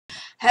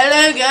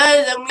Hello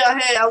guys, and we are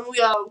here and we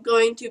are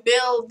going to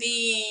build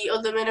the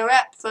other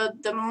minaret for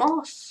the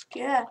mosque.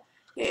 Yeah.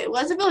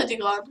 Where's the villager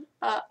gone?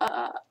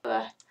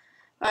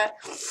 Right.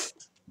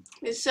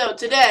 So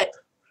today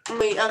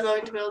we are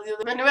going to build the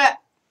other minaret.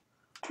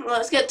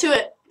 Let's get to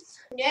it.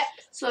 Yep.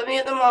 So let me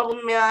get the marble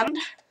in my hand.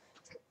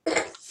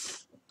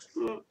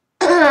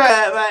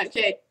 Right,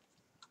 okay.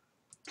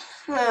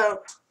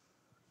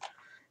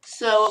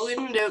 So what we're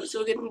gonna do,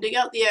 so we're gonna dig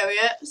out the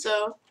area,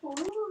 so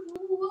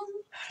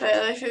right,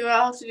 let's figure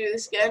out how to do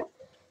this again.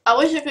 I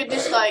wish I could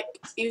just like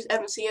use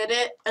MC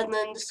edit and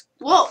then just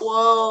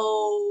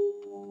whoa.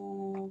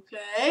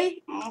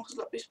 Okay, must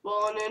not be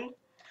spawning.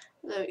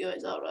 There we go,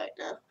 it's alright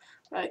now.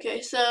 Right,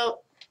 okay,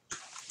 so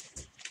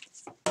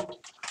let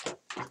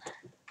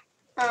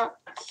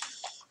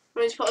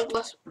me just put a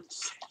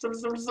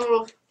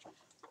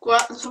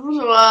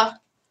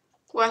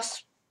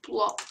glass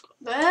block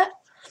there,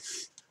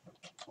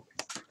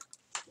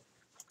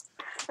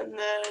 and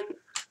then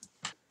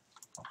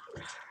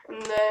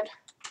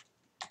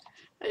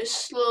I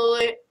just slowly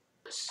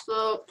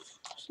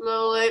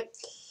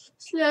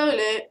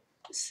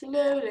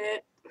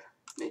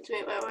need to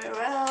make my way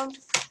around.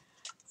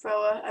 Throw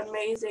an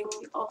amazing,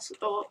 awesome,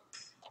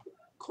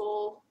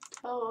 cool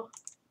tower.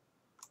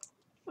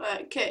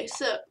 Right, okay,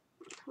 so,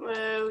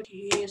 oh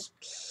jeez.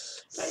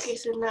 Right, okay,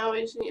 so now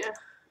we just need to,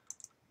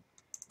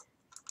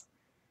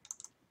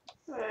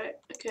 right,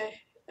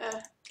 okay,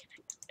 right,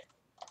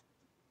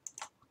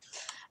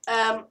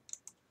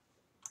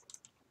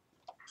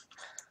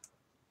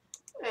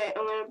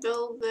 I'm gonna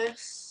build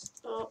this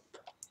up.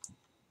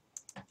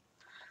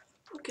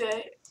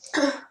 Okay.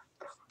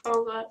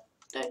 Oh god,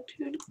 that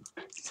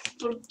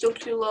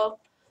jumped too low.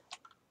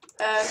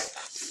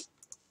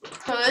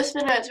 So this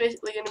minaret's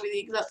basically going to be the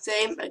exact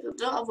same, but I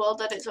don't have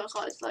world edit, so I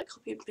can't just like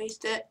copy and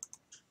paste it.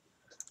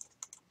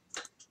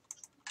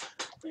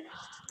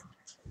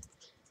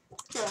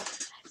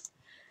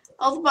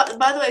 Oh, by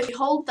the way, if you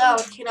hold down,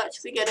 you can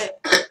actually get it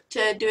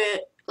to do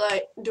it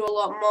like do a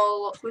lot more, a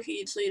lot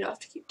quicker, so you don't have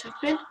to keep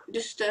tapping.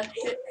 Just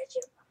hit.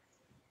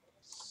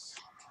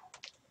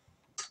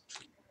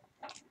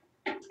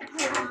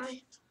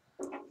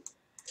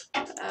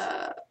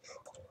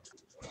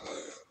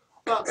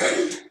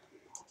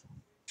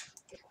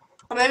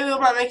 Or maybe we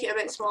might make it a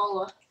bit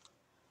smaller.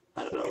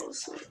 I don't know. We'll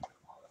see.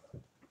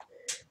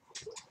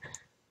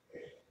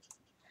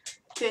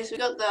 Okay, so we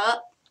got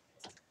that.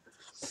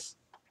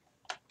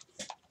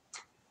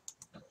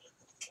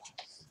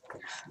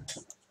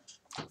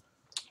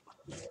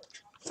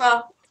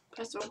 Oh,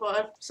 press the wrong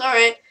button.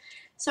 Sorry,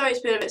 it's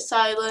been a bit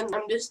silent.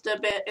 I'm just a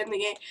bit in the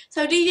game.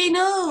 So DJ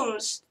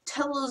Gnomes,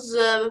 tell us.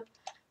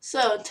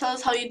 Tell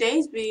us how your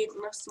day's been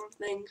or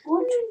something.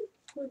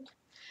 Good.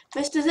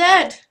 Mr. Z.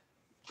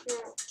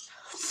 Yeah.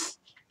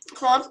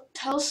 Come on,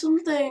 tell us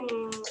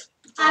something.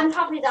 I'm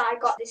happy that I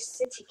got this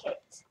city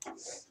kit.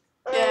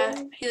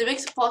 Yeah, he's a big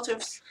supporter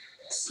of.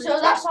 So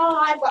that's all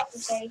I've got to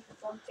say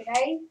for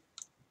today.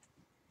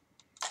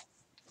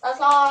 That's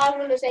all I'm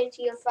gonna say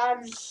to your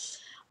fans.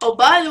 Oh,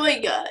 by the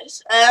way,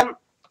 guys,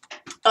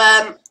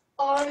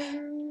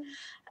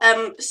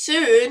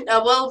 soon I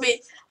will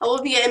be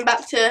getting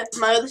back to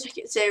my other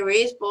ticket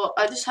series, but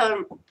I just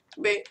haven't.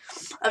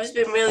 I've just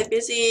been really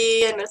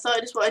busy, and I thought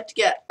I just wanted to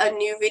get a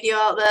new video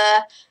out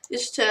there,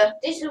 just to.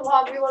 This is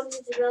why we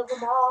wanted to build a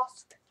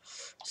mosque.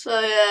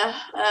 So yeah,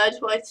 I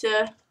just wanted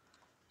to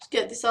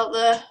get this out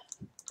there.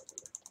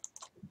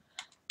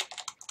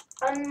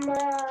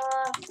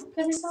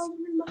 Because it's all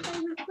my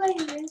favourite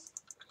players.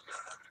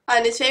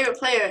 And his favourite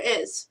player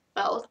is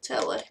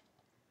Balotelli.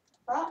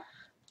 What?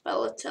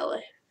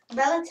 Balotelli.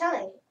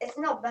 Balotelli. It's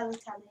not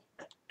Balotelli.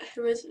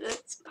 Who is it?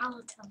 It's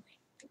Balotelli.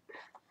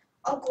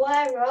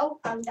 Aguero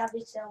and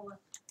David Silva.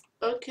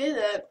 Okay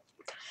then.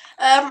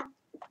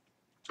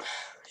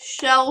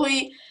 Shall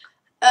we?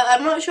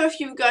 I'm not sure if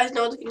you guys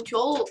know the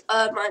control.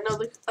 I'm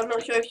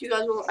not sure if you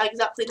guys will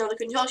exactly know the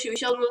control. Should we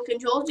show them the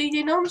controls,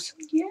 DJ Gnomes?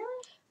 Yeah.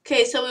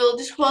 Okay, so we'll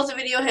just pause the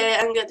video here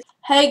and get.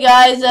 Hey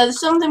guys, there's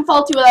something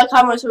faulty with our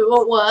camera, so it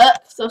won't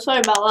work. So sorry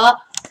about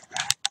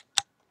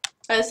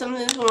that.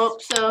 Something's come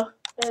up, so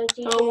it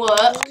won't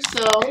work.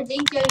 So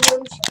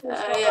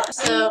yeah,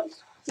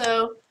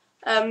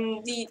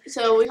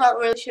 so we can't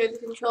really show the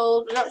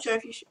controls. We're not sure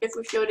if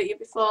we've showed it you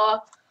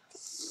before.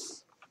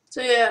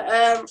 So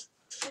yeah,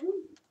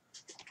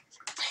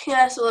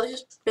 yeah. So let's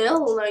just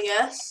build, I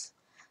guess.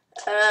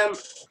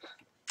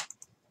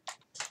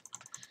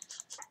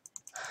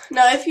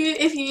 Now, if you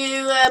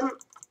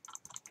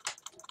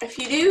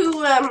do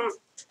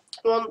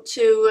want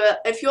to,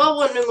 if you are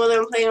wondering whether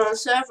I'm playing on a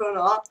server or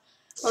not,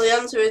 well, the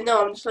answer is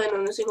no. I'm just playing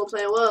on a single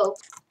player world.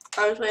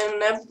 I'm playing on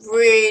an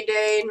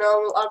everyday,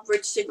 normal,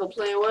 average single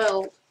player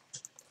world.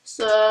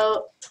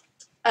 So,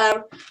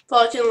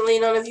 fortunately,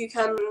 none of you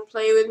can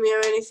play with me or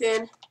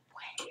anything.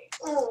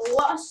 Oh,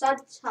 what a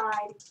sad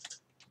time.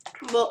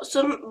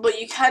 But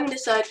you can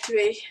decide to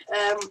be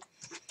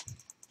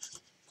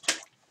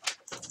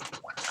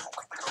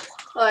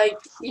like,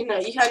 you know,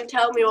 you can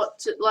tell me what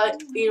to,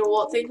 like, you know,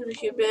 what things we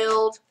should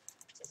build.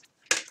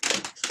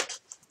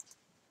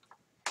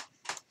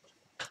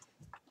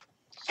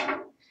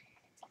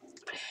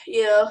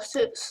 you know,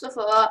 stuff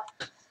like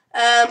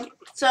that.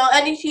 So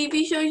any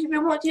TV shows you've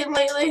been watching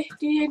lately,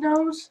 DJ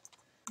Gnomes?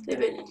 They've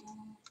been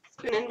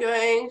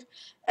enjoying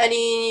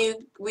any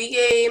new Wii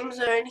games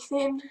or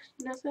anything?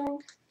 Nothing?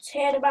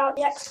 Heard about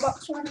the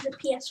Xbox One and the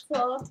PS4.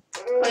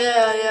 Oh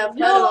yeah, I've heard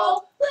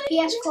about.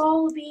 PS4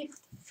 will be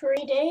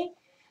 3D,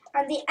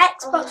 and the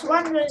Xbox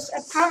One was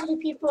apparently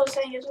people were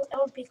saying it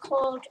would be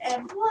called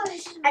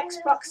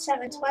Xbox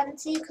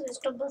 720 because it's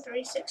double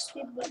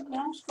 360, but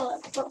now it's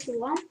called Xbox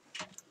One,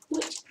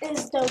 which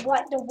is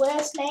the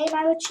worst name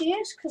I would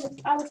choose because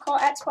I would call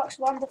Xbox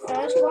One the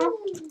first one.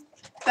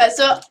 Right,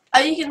 so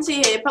as you can see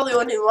here, you're probably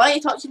wondering why you're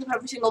touching up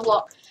every single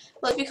block.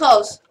 Well, it's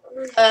because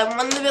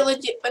when the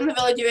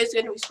villager is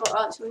going to be spawned,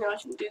 actually no, I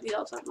shouldn't do the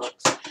outside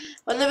blocks.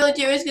 When the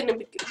villager is going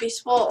to be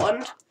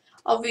spawned,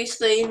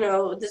 obviously, you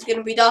know, there's going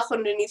to be dark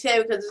underneath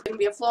here because there's going to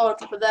be a floor on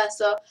top of there.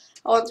 So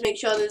I want to make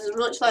sure there's as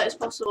much light as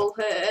possible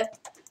here.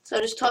 So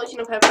just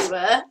touching up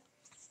everywhere,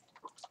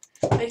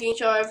 making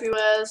sure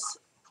everywhere's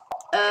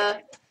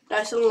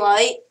nice and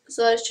light.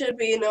 So that should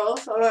be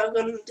enough. I'm not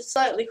going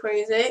slightly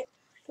crazy.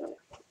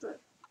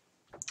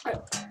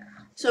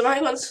 So I might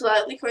have gone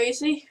slightly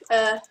crazy,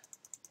 but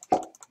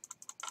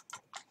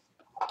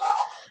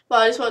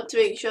I just want to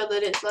make sure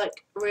that it's like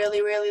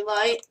really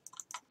light.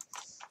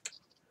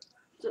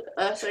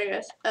 Sorry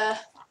guys.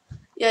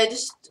 Yeah,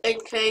 just in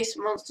case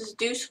monsters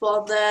do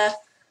spawn there.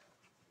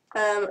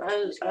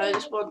 I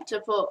just want to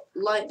put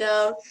light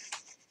down.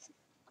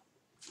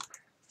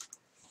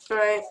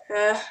 Right,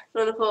 I'm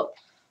gonna put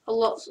a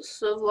lot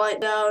of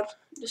light down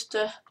just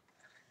to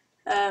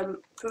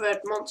prevent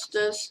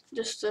monsters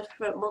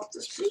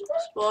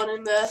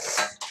spawning there.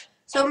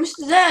 So,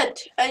 Mr. Zed,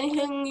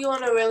 anything you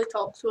want to really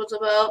talk to us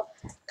about?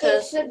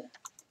 Cause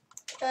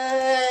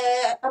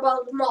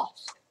about the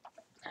mosque.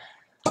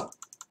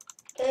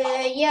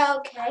 Yeah,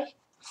 okay.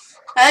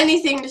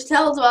 Anything, just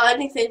tell us about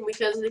anything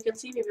because they can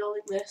see me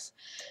building this.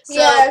 So,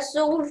 Yeah,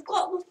 so we've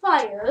got the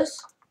fires.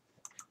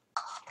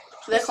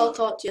 they're called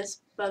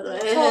torches, by the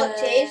way.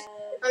 Torches.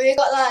 And we've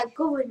got like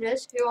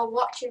governors who are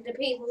watching the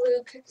people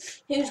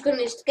who's going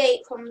to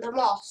escape from the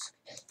mosque.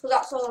 So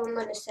that's all I'm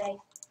going to say.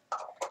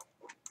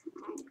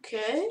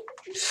 Okay.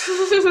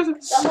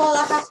 That's all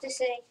I have to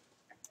say.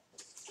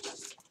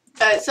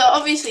 Right, so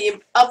obviously,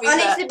 And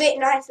it's a bit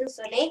nice and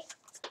sunny.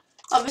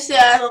 obviously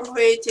I'm on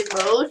creative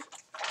mode,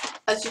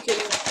 as you can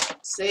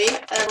see.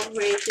 I'm on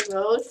creative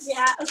mode.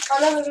 Yeah, And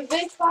there was a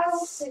big fire.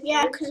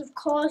 yeah, because of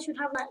course you'd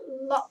have like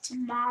lots of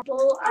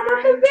marble, and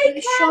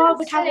the shore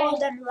would have all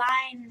them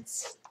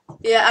lines.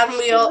 Yeah, and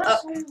we all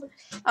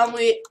and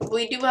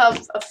we do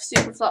have a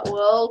super flat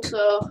world,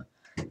 so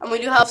and we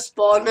do have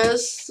spawners.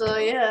 So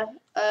yeah.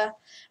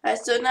 Right,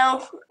 so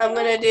now I'm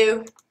gonna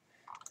do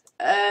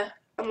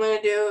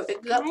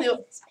exactly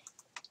what.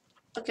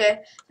 Okay,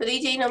 so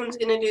DJ Num's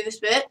gonna do this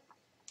bit.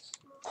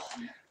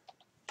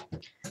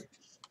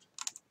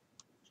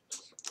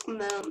 And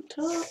then on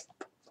top.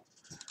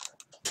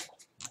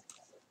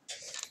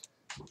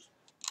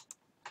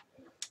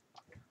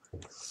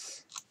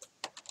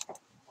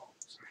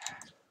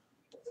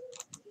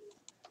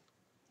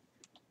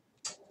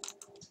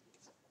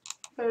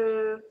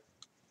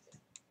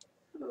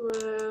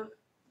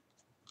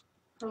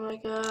 Oh my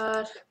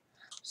god.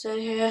 So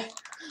here.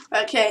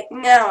 Okay,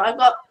 now I've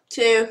got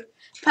to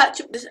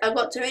patch up this. I've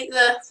got to make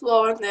the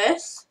floor on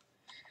this.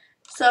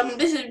 So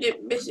this is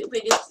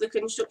basically just the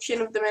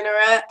construction of the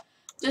minaret,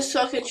 just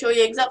so I can show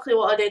you exactly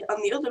what I did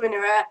on the other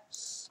minaret.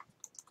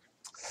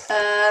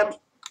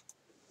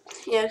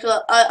 Yeah,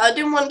 so I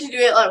didn't want to do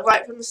it like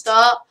right from the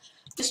start,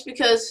 just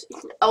because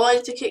I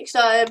wanted to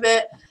kickstart it a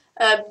bit.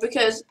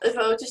 Because if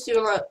I was just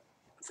doing like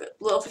a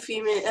little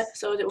 15-minute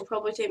episode, it would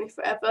probably take me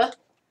forever.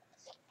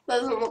 That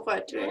doesn't look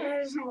right to me.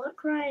 It doesn't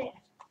look right.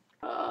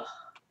 Oh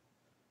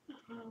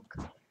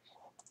God.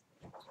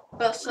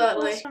 That's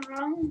slightly. What's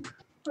wrong?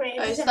 Wait,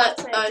 It's doesn't not.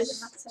 matter, it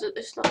doesn't matter.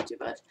 It's not too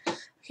bad.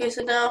 Okay,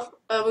 so now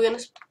we're gonna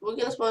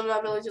spawn in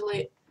our villager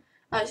late.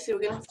 Actually,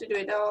 we're gonna have to do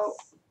it now.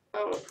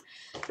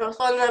 We'll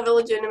spawn in our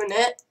villager in a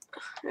minute.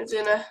 It's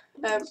gonna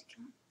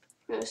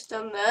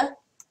stand there.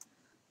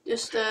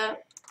 Just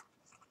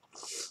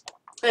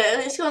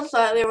it's gone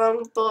slightly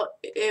wrong, but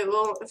it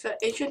won't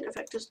affect. It shouldn't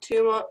affect us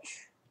too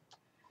much.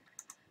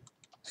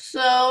 So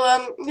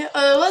yeah,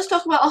 let's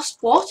talk about our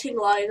sporting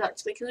lives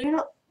actually, because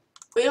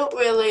we don't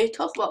really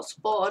talk about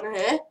sport on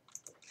here.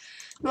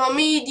 Well,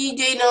 me,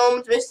 DJ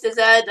Gnomes, Mr.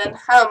 Zed, and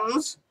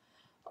Hams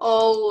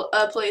all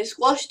play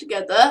squash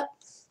together.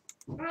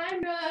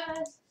 I'm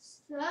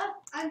sir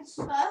and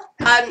sir.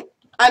 And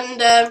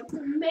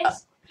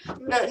Miss.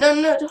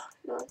 no.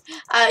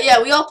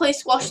 Yeah, we all play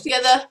squash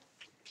together.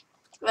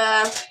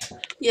 Yeah,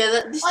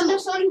 On the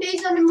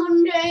Sundays and the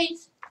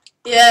Mondays.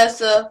 yeah.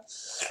 So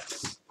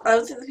I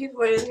don't think the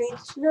people really need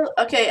to know.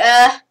 Okay.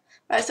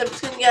 Right. So I'm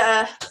just gonna get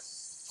a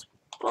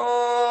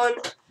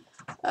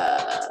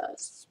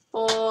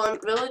spawn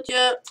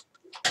villager.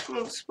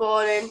 I'm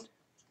spawning.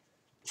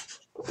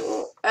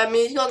 I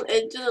mean,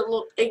 it doesn't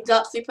look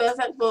exactly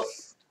perfect, but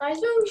I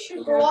think we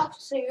should go off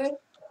soon.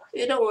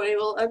 yeah, don't worry,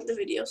 we'll end the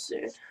video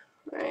soon.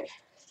 Right.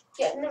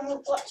 Yeah, and then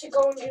we've got to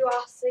go and do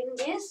our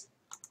thingies.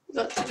 We've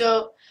got to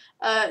go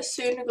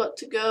soon. We've got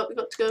to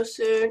go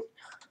soon.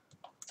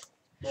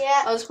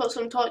 Yeah. I'll just put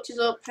some torches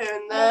up here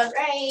and I'm there.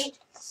 afraid.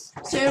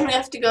 Soon we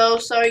have to go.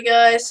 Sorry,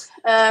 guys.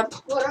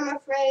 But I'm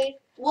afraid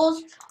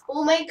we'll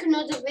make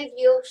another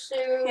video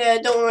soon. Yeah,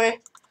 don't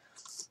worry.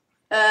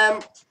 Yeah,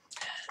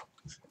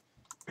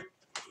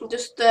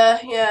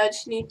 I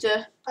just need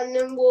to. And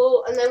then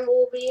we'll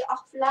be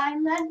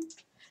offline then.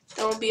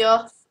 Then we'll be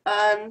off,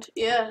 and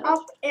yeah.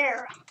 Off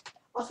air.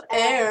 Off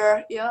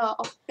air. Yeah,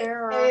 off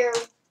air. Air.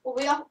 We'll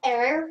be off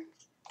air.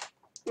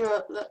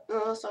 No,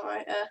 that's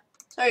alright.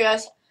 Sorry,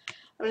 guys.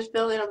 I'm just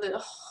building up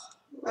the.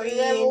 And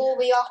then we'll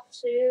be off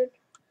soon.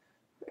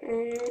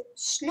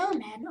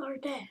 Snowmen are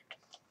dead.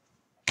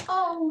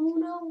 Oh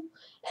no.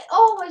 It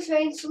always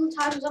rains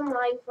sometimes on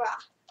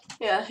Minecraft.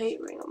 Yeah, I hate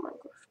rain on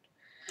Minecraft.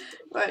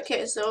 Right,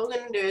 okay, so what we're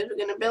gonna do is we're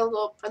gonna build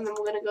up and then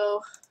we're gonna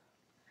go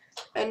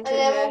And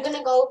then we're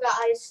gonna go,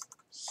 guys.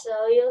 So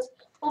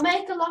we'll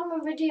make a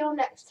longer video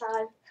next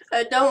time.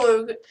 Don't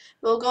worry,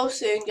 we'll go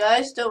soon,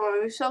 guys. Don't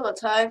worry, we've still got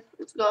time.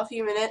 We've got a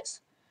few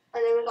minutes.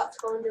 And then we've got to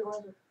go and do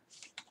one.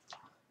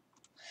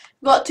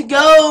 Got to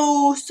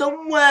go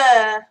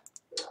somewhere.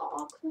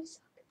 Oh,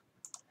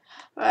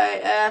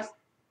 Right,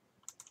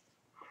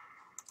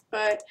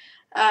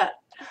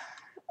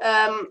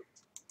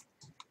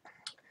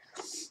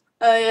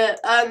 yeah,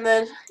 and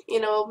then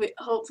we'll be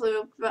hopefully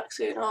we'll be back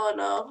soon. Oh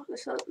no,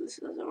 this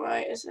isn't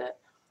right, is it?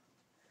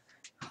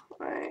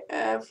 Right,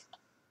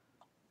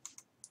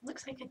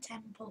 Looks like a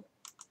temple.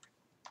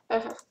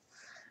 I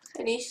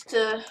need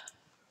to.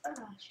 Oh,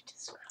 I should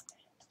describe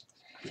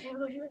it. Okay,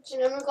 well, you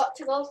And then we've got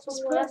to go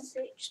somewhere.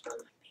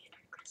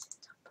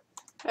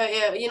 Right,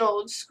 yeah,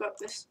 we'll just scrap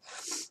this.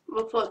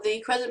 We'll put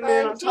the crescent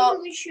moon on I top.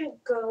 think we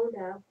should go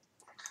now.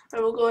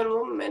 And we'll go in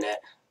 1 minute.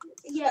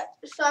 Yeah,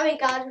 sorry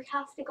guys, we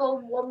have to go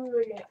in 1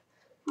 minute.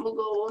 We'll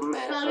go 1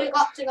 minute. So we've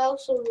got to go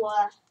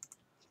somewhere.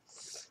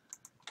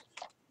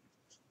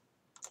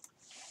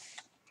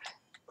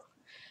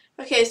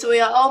 Okay, so we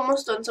are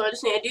almost done. So I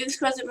just need to do this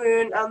crescent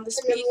moon and the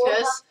speakers. And then we'll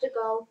have to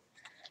go.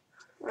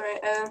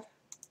 Right,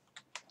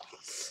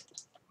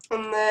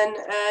 and then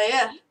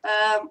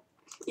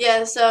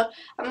yeah. So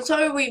I'm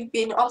sorry we've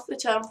been off the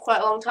channel for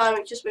quite a long time.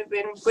 It's just we've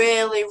been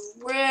really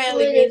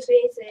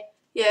busy.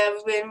 Yeah,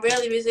 we've been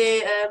really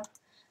busy.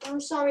 I'm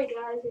sorry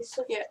guys. It's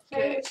so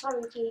okay.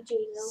 sorry,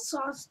 GG.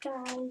 Sauce,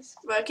 guys.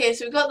 Right, okay,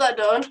 so we got that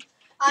done.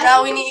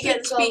 Now we need to get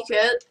the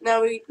speaker.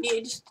 Now we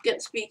need to just get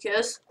the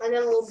speakers. And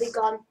then we'll be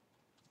gone.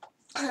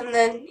 And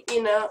then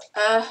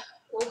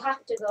we'll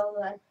have to go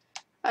then.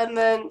 And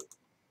then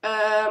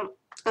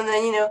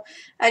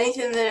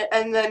anything that,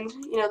 and then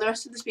the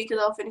rest of the speakers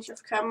I'll finish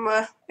off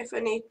camera if I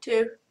need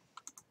to.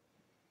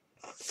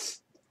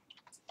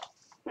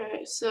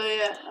 Right, so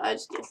yeah, I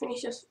just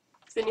need to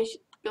finish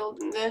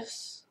building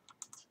this.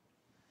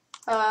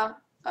 Right,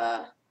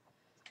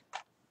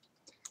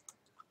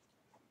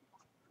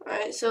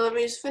 so let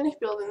me just finish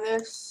building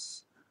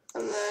this,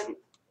 and then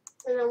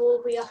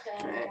we'll be off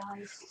there,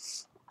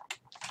 guys.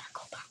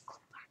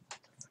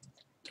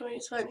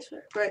 It's fine.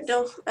 Right,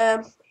 so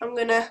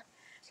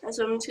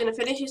I'm just gonna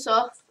finish this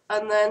off,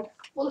 and then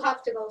we'll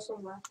have to go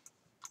somewhere.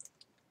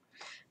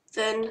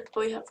 Then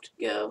we have to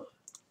go.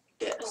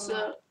 Yeah.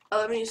 So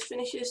let me just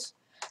finish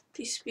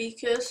these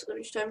speakers. Let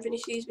me just try and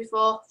finish these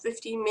before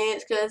 15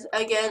 minutes, because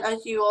again,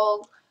 as you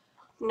all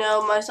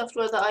know, my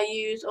software that I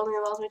use only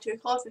allows me to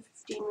record for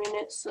 15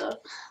 minutes. So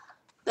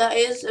that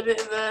is a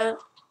bit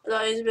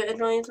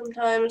annoying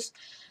sometimes.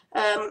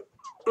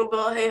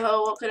 But hey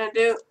ho, what can I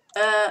do?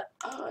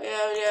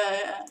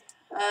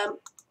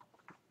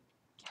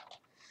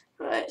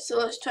 Right, so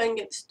let's try and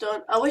get this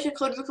done. I wish I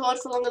could record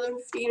for longer than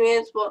 15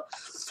 minutes, but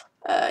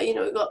we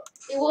got.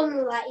 It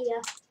won't let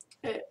you.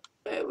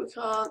 We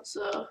can't.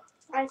 So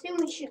I think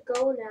we should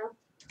go now,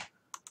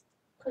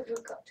 because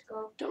we've got to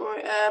go. Don't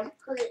worry.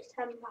 Because it's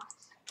 10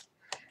 past.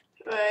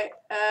 Right.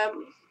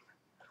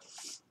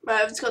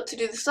 Right, I've just got to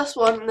do this last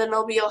one, and then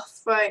I'll be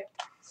off. Right.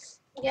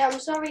 Yeah, I'm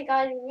sorry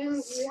guys, we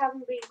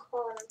haven't been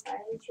calling,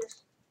 it's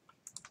just.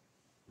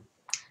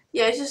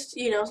 Yeah, it's just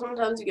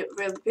sometimes we get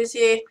really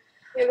busy.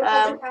 Yeah,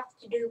 because we have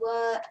to do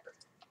work.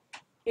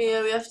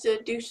 Yeah, we have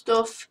to do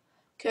stuff.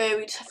 Okay,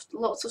 we just have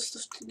lots of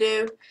stuff to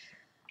do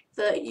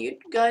that you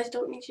guys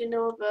don't need to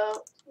know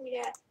about.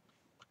 Yeah.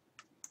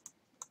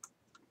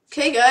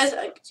 Okay, guys.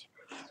 Right,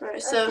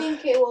 I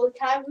think it will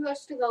time for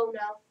us to go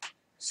now.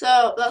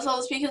 So that's all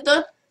the speakers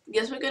done.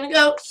 Guess we're gonna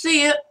go.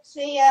 See ya.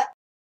 See ya.